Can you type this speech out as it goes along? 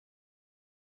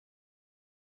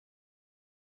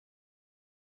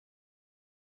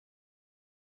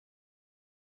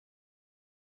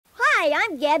Hi,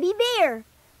 I'm Gabby Bear.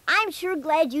 I'm sure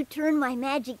glad you turned my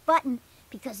magic button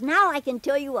because now I can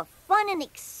tell you a fun and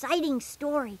exciting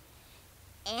story.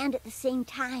 And at the same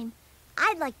time,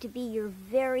 I'd like to be your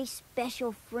very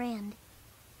special friend.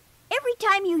 Every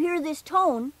time you hear this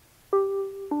tone,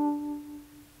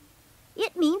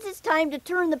 it means it's time to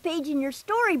turn the page in your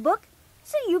storybook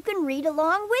so you can read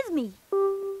along with me.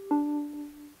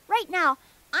 Right now,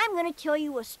 I'm going to tell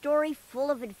you a story full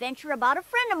of adventure about a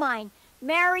friend of mine,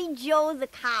 Mary Jo the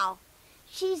cow.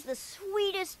 She's the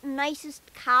sweetest, nicest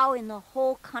cow in the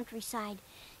whole countryside.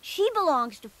 She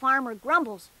belongs to Farmer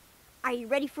Grumbles. Are you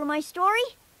ready for my story?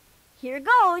 Here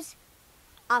goes.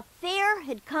 A fair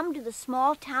had come to the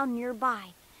small town nearby.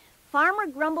 Farmer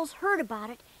Grumbles heard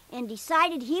about it and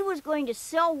decided he was going to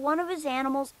sell one of his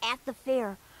animals at the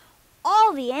fair.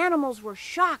 All the animals were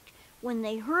shocked when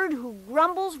they heard who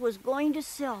Grumbles was going to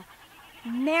sell.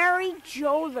 Mary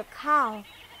Jo the cow.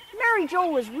 Mary Jo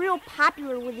was real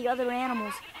popular with the other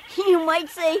animals. You might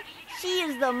say she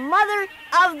is the mother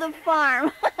of the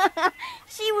farm.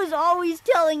 She was always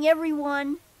telling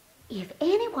everyone, if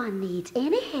anyone needs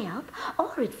any help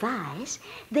or advice,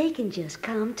 they can just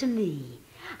come to me.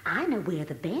 I know where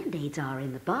the Band-Aids are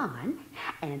in the barn,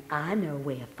 and I know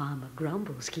where Farmer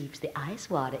Grumbles keeps the ice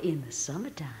water in the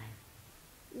summertime.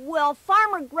 Well,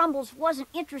 Farmer Grumbles wasn't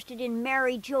interested in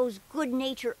Mary Jo's good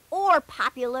nature or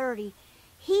popularity.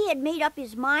 He had made up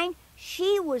his mind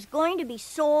she was going to be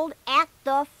sold at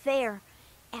the fair.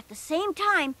 At the same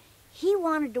time, he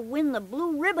wanted to win the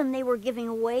blue ribbon they were giving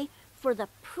away for the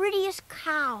prettiest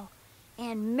cow.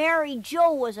 And Mary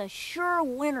Jo was a sure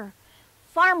winner.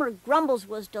 Farmer Grumbles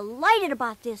was delighted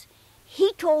about this.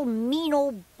 He told mean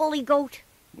old Bully Goat,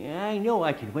 Yeah, I know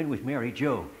I can win with Mary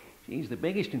Jo. She's the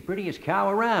biggest and prettiest cow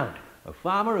around. A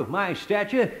farmer of my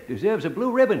stature deserves a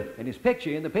blue ribbon and his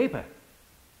picture in the paper.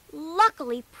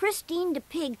 Luckily, Pristine the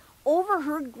pig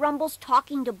overheard Grumbles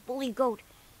talking to Bully Goat.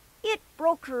 It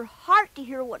broke her heart to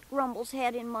hear what Grumbles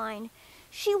had in mind.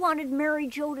 She wanted Mary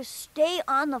Jo to stay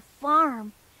on the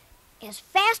farm. As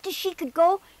fast as she could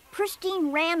go,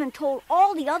 Pristine ran and told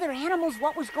all the other animals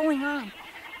what was going on.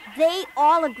 They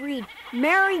all agreed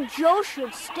Mary Jo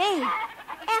should stay.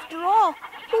 After all,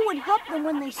 who would help them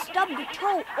when they stubbed a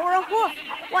toe or a hoof?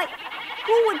 Why,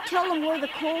 who would tell them where the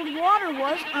cold water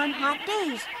was on hot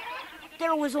days?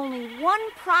 There was only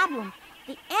one problem.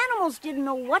 The animals didn't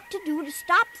know what to do to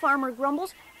stop Farmer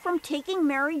Grumbles from taking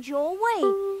Mary Jo away.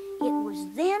 It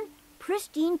was then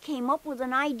Pristine came up with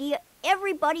an idea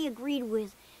everybody agreed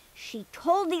with. She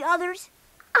told the others,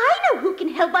 I know who can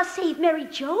help us save Mary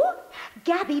Jo.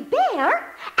 Gabby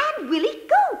Bear and Willie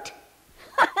Goat.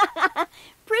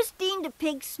 Pristine the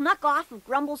pig snuck off of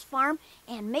Grumbles' farm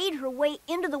and made her way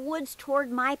into the woods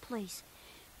toward my place.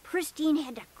 Pristine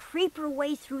had to creep her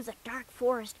way through the dark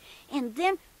forest and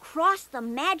then cross the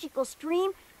magical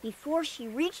stream before she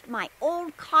reached my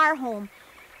old car home.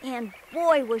 And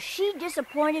boy, was she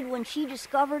disappointed when she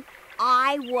discovered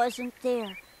I wasn't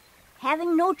there.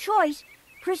 Having no choice,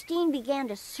 Pristine began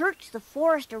to search the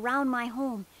forest around my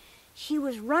home. She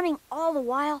was running all the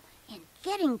while and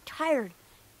getting tired.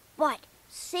 But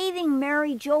saving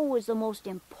Mary Jo was the most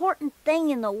important thing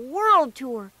in the world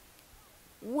to her.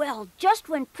 Well, just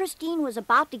when Pristine was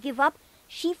about to give up,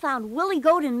 she found Willie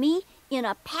Goat and me in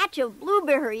a patch of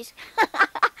blueberries.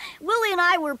 Willie and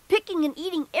I were picking and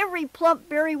eating every plump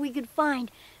berry we could find.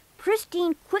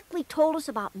 Pristine quickly told us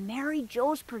about Mary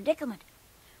Jo's predicament.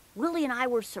 Willie and I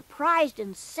were surprised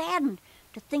and saddened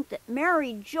to think that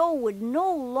Mary Jo would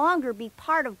no longer be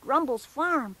part of Grumbles'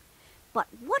 farm. But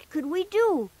what could we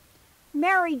do?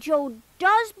 Mary Jo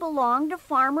does belong to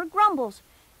Farmer Grumbles.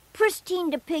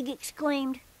 Pristine the pig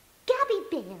exclaimed, Gabby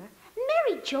Bear,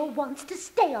 Mary Jo wants to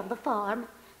stay on the farm.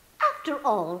 After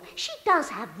all, she does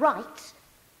have rights.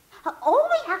 All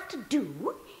we have to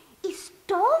do is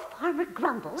stall Farmer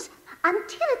Grumbles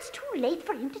until it's too late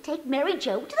for him to take Mary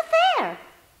Jo to the fair.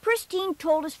 Pristine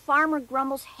told us Farmer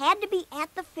Grumbles had to be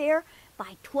at the fair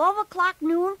by 12 o'clock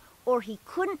noon or he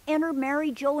couldn't enter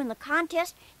Mary Jo in the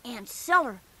contest and sell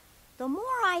her. The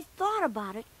more I thought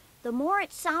about it, the more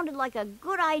it sounded like a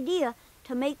good idea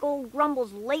to make old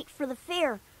Grumbles late for the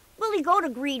fair. Willie Goat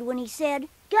agreed when he said,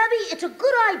 Gabby, it's a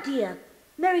good idea.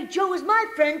 Mary Jo is my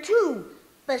friend, too.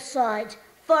 Besides,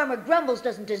 Farmer Grumbles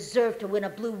doesn't deserve to win a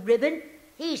blue ribbon.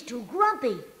 He's too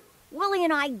grumpy. Willie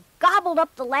and I gobbled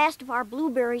up the last of our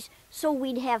blueberries so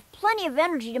we'd have plenty of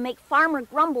energy to make Farmer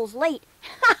Grumbles late.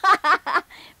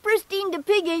 Pristine the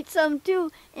pig ate some,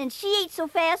 too, and she ate so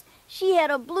fast she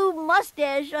had a blue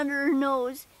mustache under her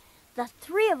nose. The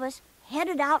three of us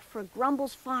headed out for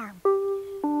Grumbles' farm.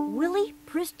 Willie,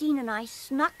 Pristine, and I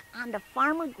snuck onto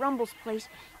Farmer Grumbles' place,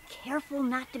 careful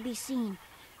not to be seen.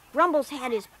 Grumbles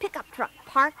had his pickup truck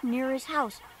parked near his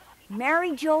house.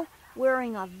 Mary Jo,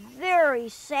 wearing a very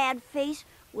sad face,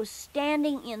 was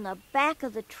standing in the back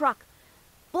of the truck.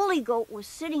 Bully Goat was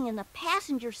sitting in the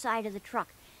passenger side of the truck.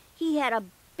 He had a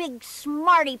big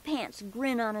smarty pants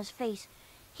grin on his face.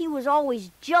 He was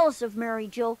always jealous of Mary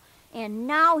Jo, and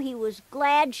now he was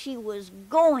glad she was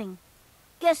going.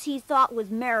 Guess he thought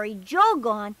with Mary Jo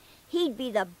gone, he'd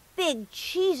be the big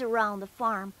cheese around the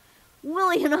farm.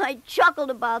 Willie and I chuckled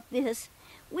about this.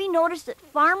 We noticed that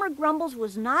Farmer Grumbles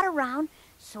was not around,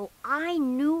 so I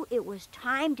knew it was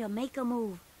time to make a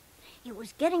move. It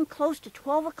was getting close to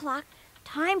 12 o'clock,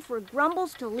 time for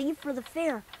Grumbles to leave for the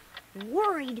fair.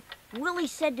 Worried, Willie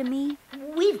said to me,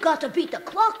 "We've got to beat the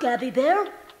clock, Gabby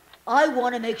Bear. I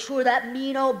want to make sure that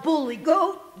mean old Bully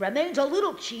Goat remains a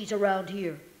little cheese around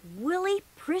here." Willie,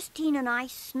 Pristine, and I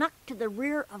snuck to the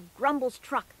rear of Grumbles'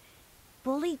 truck.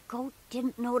 Bully Goat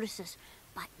didn't notice us,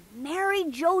 but Mary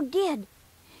Jo did.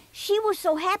 She was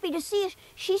so happy to see us,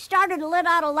 she started to let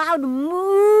out a loud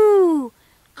moo.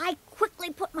 I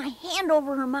quickly put my hand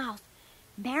over her mouth.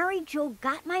 Mary Jo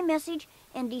got my message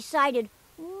and decided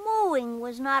mooing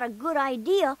was not a good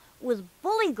idea with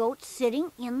Bully Goat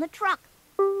sitting in the truck.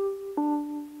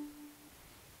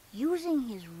 Using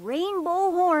his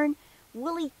rainbow horn,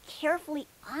 Willie carefully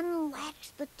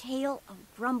unlatched the tail of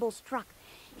Grumbles' truck,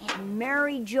 and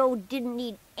Mary Jo didn't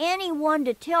need anyone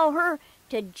to tell her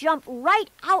to jump right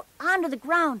out onto the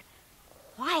ground,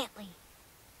 quietly.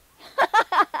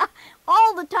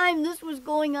 All the time this was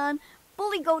going on,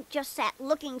 Bully Goat just sat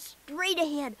looking straight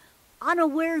ahead,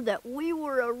 unaware that we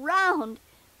were around.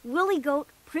 Willie Goat,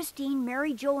 Pristine,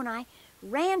 Mary Jo, and I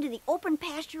ran to the open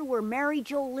pasture where Mary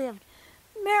Jo lived.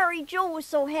 Mary Jo was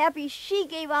so happy she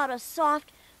gave out a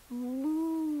soft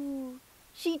moo.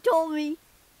 She told me,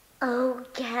 "Oh,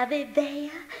 Gabby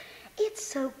Bear, it's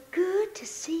so good to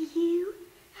see you.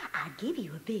 I'd give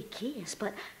you a big kiss,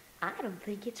 but I don't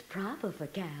think it's proper for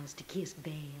cows to kiss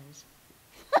bears."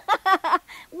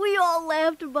 We all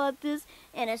laughed about this,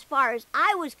 and as far as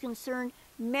I was concerned,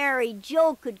 Mary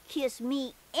Jo could kiss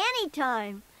me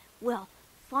anytime. Well,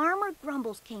 Farmer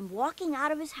Grumbles came walking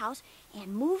out of his house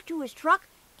and moved to his truck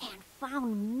and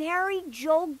found Mary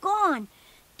Jo gone.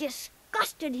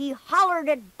 Disgusted, he hollered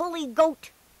at Bully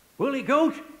Goat. Bully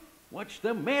Goat, what's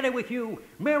the matter with you?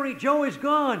 Mary Jo is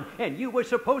gone, and you were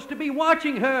supposed to be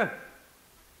watching her.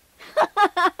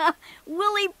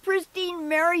 Willie, Pristine,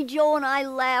 Mary Jo, and I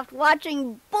laughed,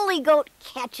 watching Bully Goat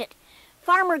catch it.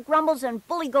 Farmer Grumbles and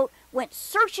Bully Goat went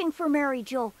searching for Mary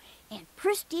Jo, and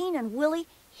Pristine and Willie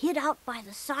hid out by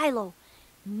the silo.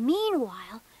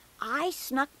 Meanwhile, I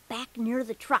snuck back near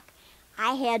the truck.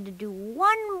 I had to do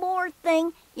one more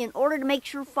thing in order to make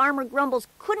sure Farmer Grumbles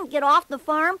couldn't get off the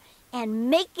farm and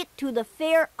make it to the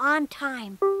fair on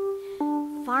time.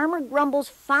 Farmer Grumbles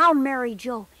found Mary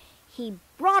Jo. He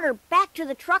brought her back to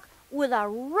the truck with a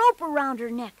rope around her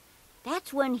neck.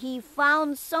 That's when he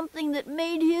found something that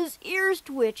made his ears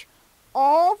twitch.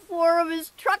 All 4 of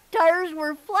his truck tires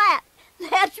were flat.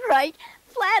 That's right,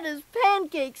 flat as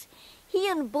pancakes. He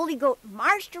and Bully Goat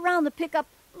marched around the pickup,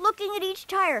 looking at each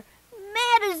tire,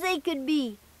 mad as they could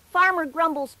be. Farmer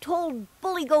Grumbles told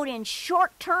Bully Goat in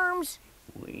short terms,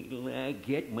 "Wait till I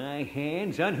get my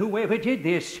hands on whoever did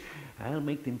this. I'll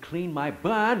make them clean my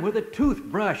barn with a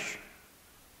toothbrush."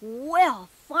 Well,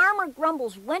 Farmer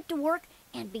Grumbles went to work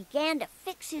and began to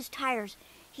fix his tires.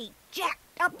 He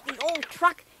jacked up the old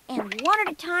truck, and one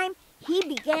at a time, he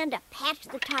began to patch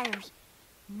the tires.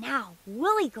 Now,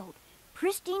 Willie Goat,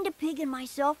 Pristine the Pig, and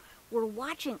myself were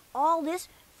watching all this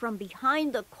from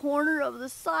behind the corner of the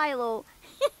silo.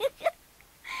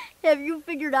 Have you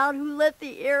figured out who let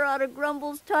the air out of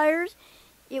Grumbles' tires?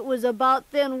 It was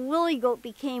about then Willie Goat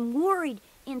became worried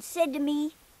and said to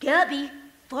me, "Gabby,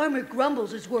 Farmer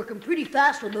Grumbles is working pretty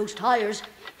fast on those tires.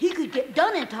 He could get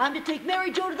done in time to take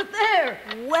Mary Jo to the fair."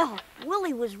 Well,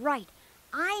 Willie was right.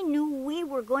 I knew we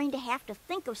were going to have to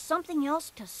think of something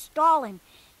else to stall him.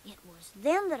 It was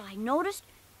then that I noticed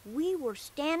we were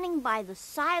standing by the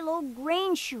silo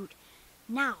grain chute.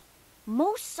 Now,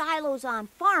 most silos on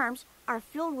farms are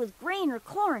filled with grain or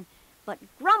corn, but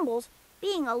Grumbles,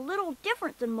 being a little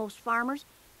different than most farmers,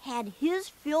 had his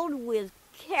filled with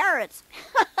carrots.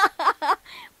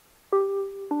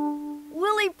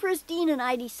 Willie, Pristine, and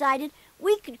I decided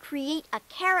we could create a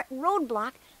carrot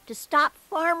roadblock to stop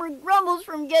Farmer Grumbles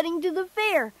from getting to the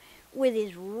fair. With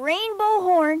his rainbow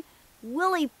horn,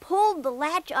 Willie pulled the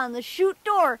latch on the chute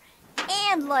door,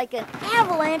 and like an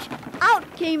avalanche,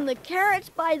 out came the carrots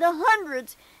by the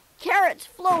hundreds. Carrots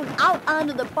flowed out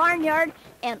onto the barnyard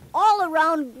and all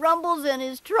around Grumbles and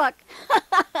his truck.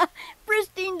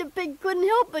 Pristine Pristine the pig couldn't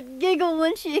help but giggle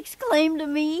when she exclaimed to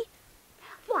me,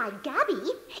 "Why, Gabby,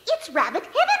 it's rabbit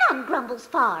heaven on Grumble's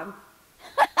farm."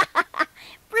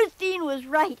 Pristine was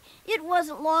right. It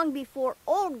wasn't long before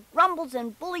old Grumbles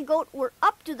and Bully Goat were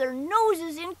up to their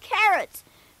noses in carrots.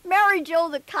 Mary Joe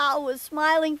the cow was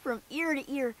smiling from ear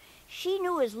to ear. She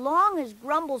knew as long as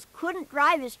Grumbles couldn't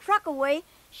drive his truck away,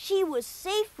 she was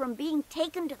safe from being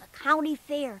taken to the county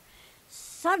fair.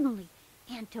 Suddenly,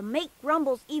 and to make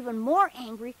Grumbles even more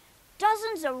angry,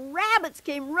 dozens of rabbits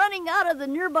came running out of the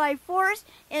nearby forest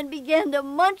and began to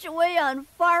munch away on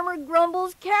Farmer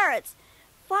Grumble's carrots.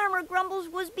 Farmer Grumbles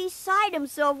was beside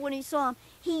himself when he saw him.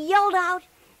 He yelled out,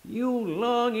 "You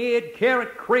long-eared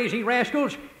carrot-crazy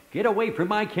rascals! Get away from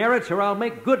my carrots or I'll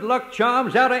make good luck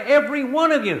charms out of every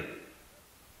one of you!"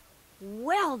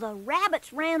 Well, the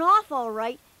rabbits ran off all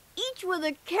right, each with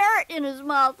a carrot in his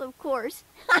mouth, of course.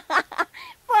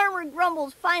 Farmer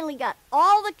Grumbles finally got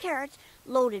all the carrots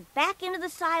loaded back into the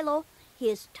silo,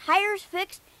 his tires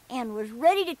fixed, and was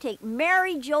ready to take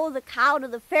Mary Joe the cow to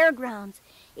the fairgrounds.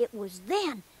 It was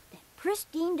then that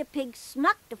Pristine the pig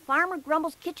snuck to Farmer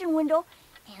Grumble's kitchen window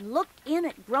and looked in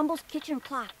at Grumble's kitchen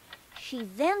clock. She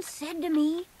then said to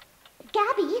me,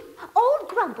 "Gabby, old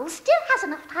Grumble still has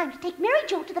enough time to take Mary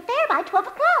Joe to the fair by 12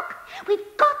 o'clock.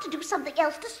 We've got to do something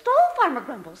else to stall Farmer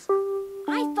Grumbles."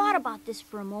 I thought about this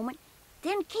for a moment,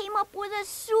 then came up with a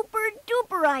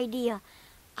super-duper idea.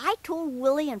 I told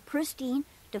Willie and Pristine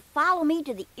to follow me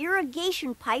to the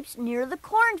irrigation pipes near the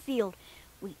cornfield.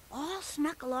 We all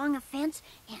snuck along a fence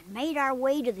and made our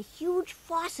way to the huge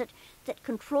faucet that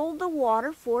controlled the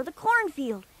water for the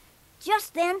cornfield.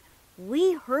 Just then,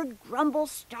 we heard Grumble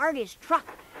start his truck.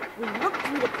 We looked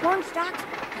through the corn stalks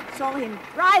and saw him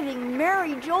driving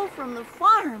Mary Joe from the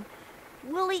farm.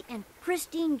 Willie and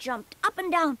Pristine jumped up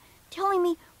and down, telling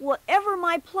me whatever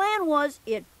my plan was,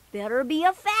 it better be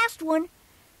a fast one.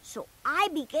 So I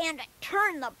began to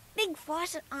turn the big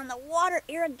faucet on the water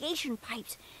irrigation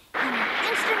pipes. In an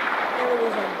instant, there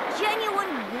was a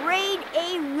genuine grade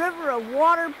A river of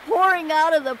water pouring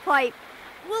out of the pipe.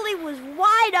 Willie was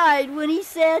wide-eyed when he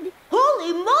said,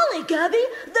 "Holy moly, Gabby!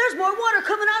 There's more water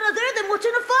coming out of there than what's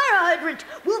in a fire hydrant.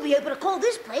 We'll be able to call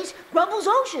this place Grumble's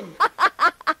Ocean."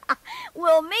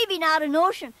 Well, maybe not an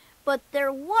ocean, but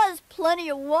there was plenty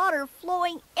of water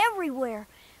flowing everywhere.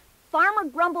 Farmer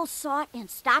Grumble saw it and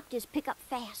stopped his pickup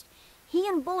fast. He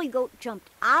and Bully Goat jumped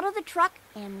out of the truck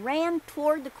and ran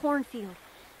toward the cornfield.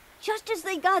 Just as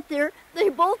they got there, they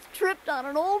both tripped on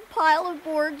an old pile of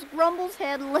boards Grumbles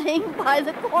had laying by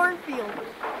the cornfield.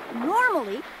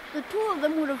 Normally, the two of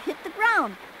them would have hit the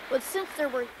ground, but since there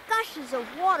were gushes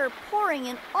of water pouring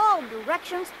in all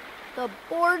directions, the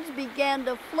boards began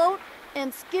to float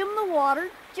and skim the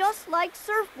water just like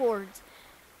surfboards.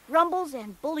 Grumbles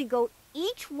and Bully Goat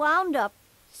each wound up,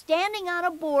 standing on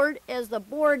a board as the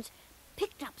boards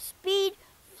picked up speed,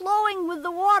 flowing with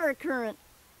the water current.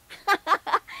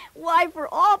 Why,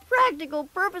 for all practical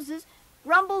purposes,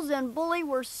 Grumbles and Bully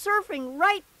were surfing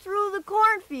right through the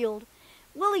cornfield.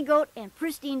 Willie Goat and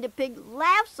Pristine the pig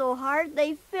laughed so hard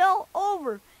they fell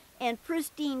over, and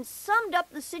Pristine summed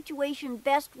up the situation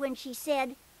best when she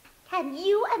said, "Can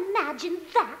you imagine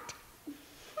that?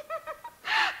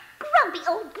 Grumpy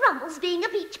old Grumbles being a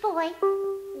beach boy."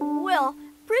 Well,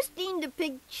 Pristine the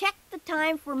pig checked the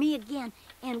time for me again,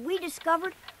 and we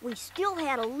discovered we still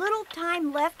had a little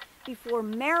time left before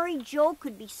Mary Joe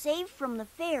could be saved from the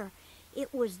fair.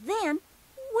 It was then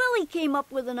Willie came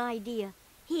up with an idea.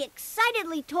 He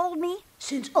excitedly told me,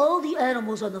 "Since all the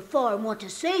animals on the farm want to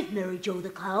save Mary Joe the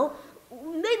cow,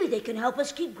 maybe they can help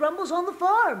us keep Grumbles on the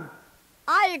farm."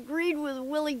 I agreed with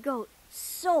Willie Goat.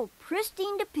 So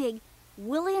Pristine the pig,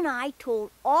 Willie and I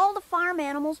told all the farm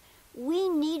animals we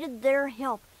needed their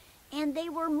help, and they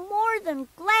were more than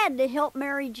glad to help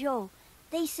Mary Joe.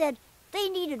 They said they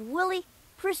needed Willie,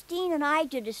 Pristine, and I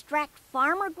to distract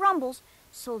Farmer Grumbles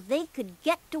so they could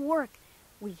get to work.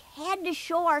 We had to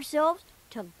show ourselves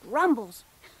to Grumbles.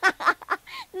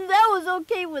 That was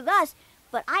okay with us,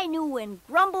 but I knew when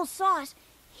Grumbles saw us,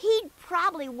 he'd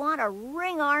probably want to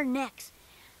wring our necks.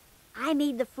 I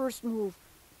made the first move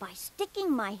by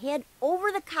sticking my head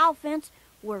over the cow fence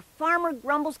where Farmer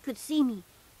Grumbles could see me.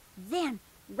 Then,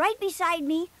 right beside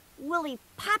me, Willie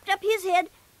popped up his head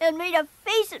and made a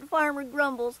face at Farmer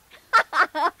Grumbles.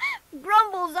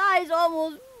 Grumbles' eyes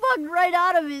almost bugged right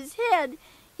out of his head.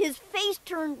 His face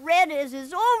turned red as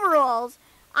his overalls.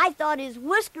 I thought his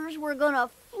whiskers were going to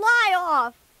fly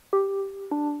off.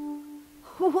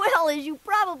 Well, as you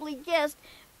probably guessed,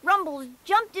 Grumbles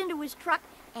jumped into his truck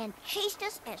and chased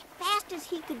us as fast as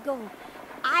he could go.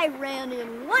 I ran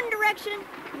in one direction,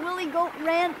 Willie Goat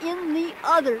ran in the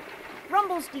other.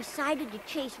 Grumbles decided to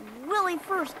chase Willie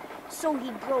first, so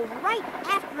he drove right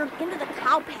after him into the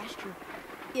cow pasture.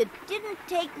 It didn't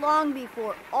take long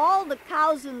before all the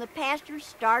cows in the pasture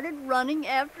started running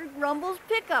after Grumbles'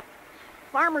 pickup.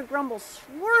 Farmer Grumbles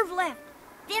swerved left,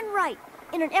 then right,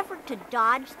 in an effort to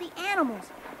dodge the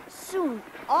animals. Soon,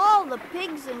 all the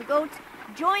pigs and goats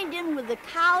joined in with the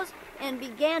cows and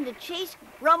began to chase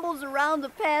Grumbles around the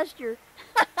pasture.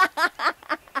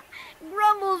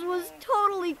 Grumbles was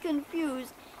totally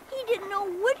confused. He didn't know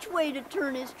which way to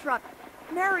turn his truck.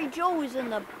 Mary Jo was in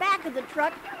the back of the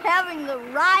truck having the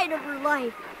ride of her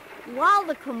life. While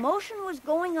the commotion was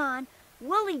going on,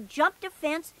 Willie jumped a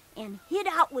fence and hid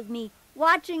out with me,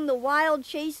 watching the wild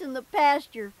chase in the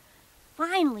pasture.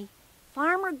 Finally,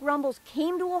 Farmer Grumbles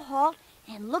came to a halt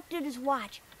and looked at his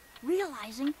watch,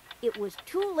 realizing it was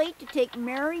too late to take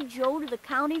Mary Jo to the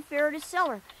county fair to sell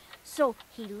her. So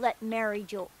he let Mary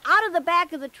Jo out of the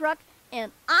back of the truck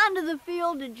and onto the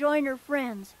field to join her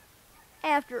friends.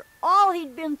 After all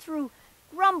he'd been through,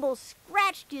 Grumbles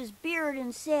scratched his beard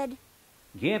and said,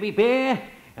 Gabby Bear,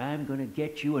 I'm gonna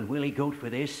get you and Willie Goat for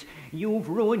this. You've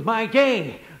ruined my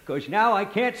day, 'cause now I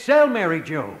can't sell Mary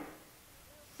Jo.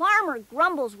 Farmer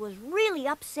Grumbles was really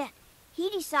upset. He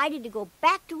decided to go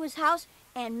back to his house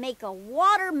and make a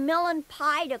watermelon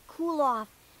pie to cool off.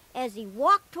 As he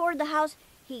walked toward the house,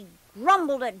 he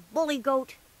grumbled at Bully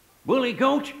Goat. Willie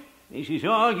Goat, this is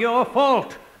all your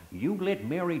fault. You let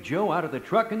Mary Jo out of the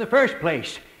truck in the first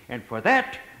place, and for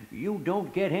that, you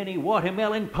don't get any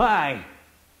watermelon pie.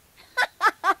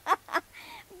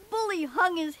 Bully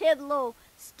hung his head low,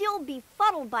 still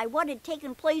befuddled by what had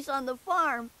taken place on the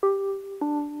farm.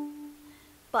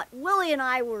 But Willie and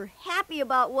I were happy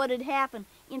about what had happened.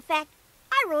 In fact,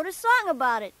 I wrote a song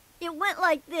about it. It went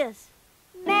like this.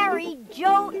 Mary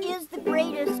Jo is the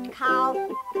greatest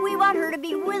cow. We want her to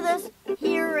be with us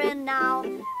here and now.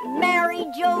 Mary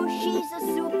Jo, she's a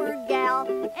super gal,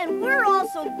 and we're all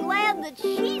so glad that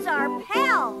she's our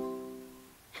pal.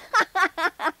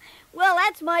 Well,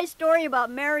 that's my story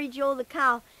about Mary Jo the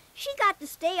cow. She got to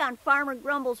stay on Farmer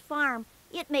Grumbles' farm.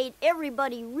 It made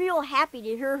everybody real happy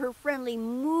to hear her friendly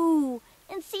moo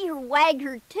and see her wag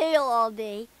her tail all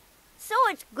day. So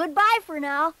it's goodbye for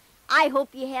now. I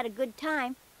hope you had a good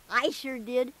time. I sure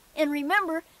did. And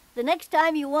remember, the next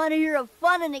time you want to hear a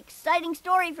fun and exciting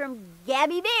story from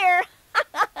Gabby Bear,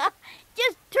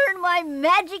 just turn my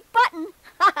magic button.